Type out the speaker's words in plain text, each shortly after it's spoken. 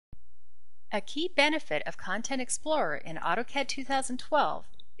A key benefit of Content Explorer in AutoCAD 2012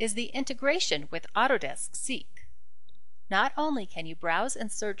 is the integration with Autodesk Seek. Not only can you browse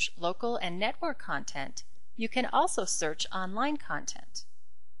and search local and network content, you can also search online content.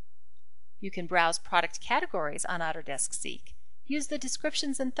 You can browse product categories on Autodesk Seek, use the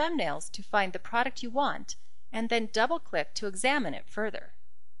descriptions and thumbnails to find the product you want, and then double-click to examine it further.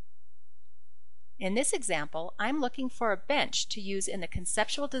 In this example, I'm looking for a bench to use in the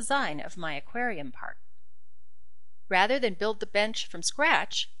conceptual design of my aquarium park. Rather than build the bench from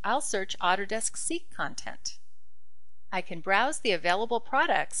scratch, I'll search Autodesk Seek content. I can browse the available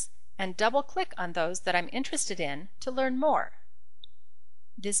products and double-click on those that I'm interested in to learn more.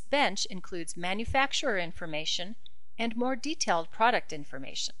 This bench includes manufacturer information and more detailed product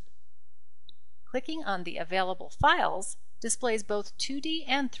information. Clicking on the available files displays both 2D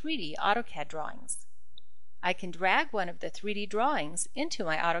and 3D AutoCAD drawings. I can drag one of the 3D drawings into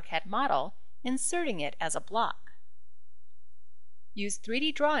my AutoCAD model, inserting it as a block. Use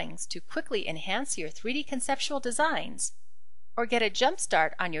 3D drawings to quickly enhance your 3D conceptual designs, or get a jump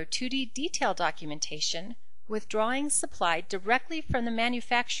start on your 2D detail documentation with drawings supplied directly from the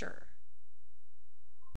manufacturer.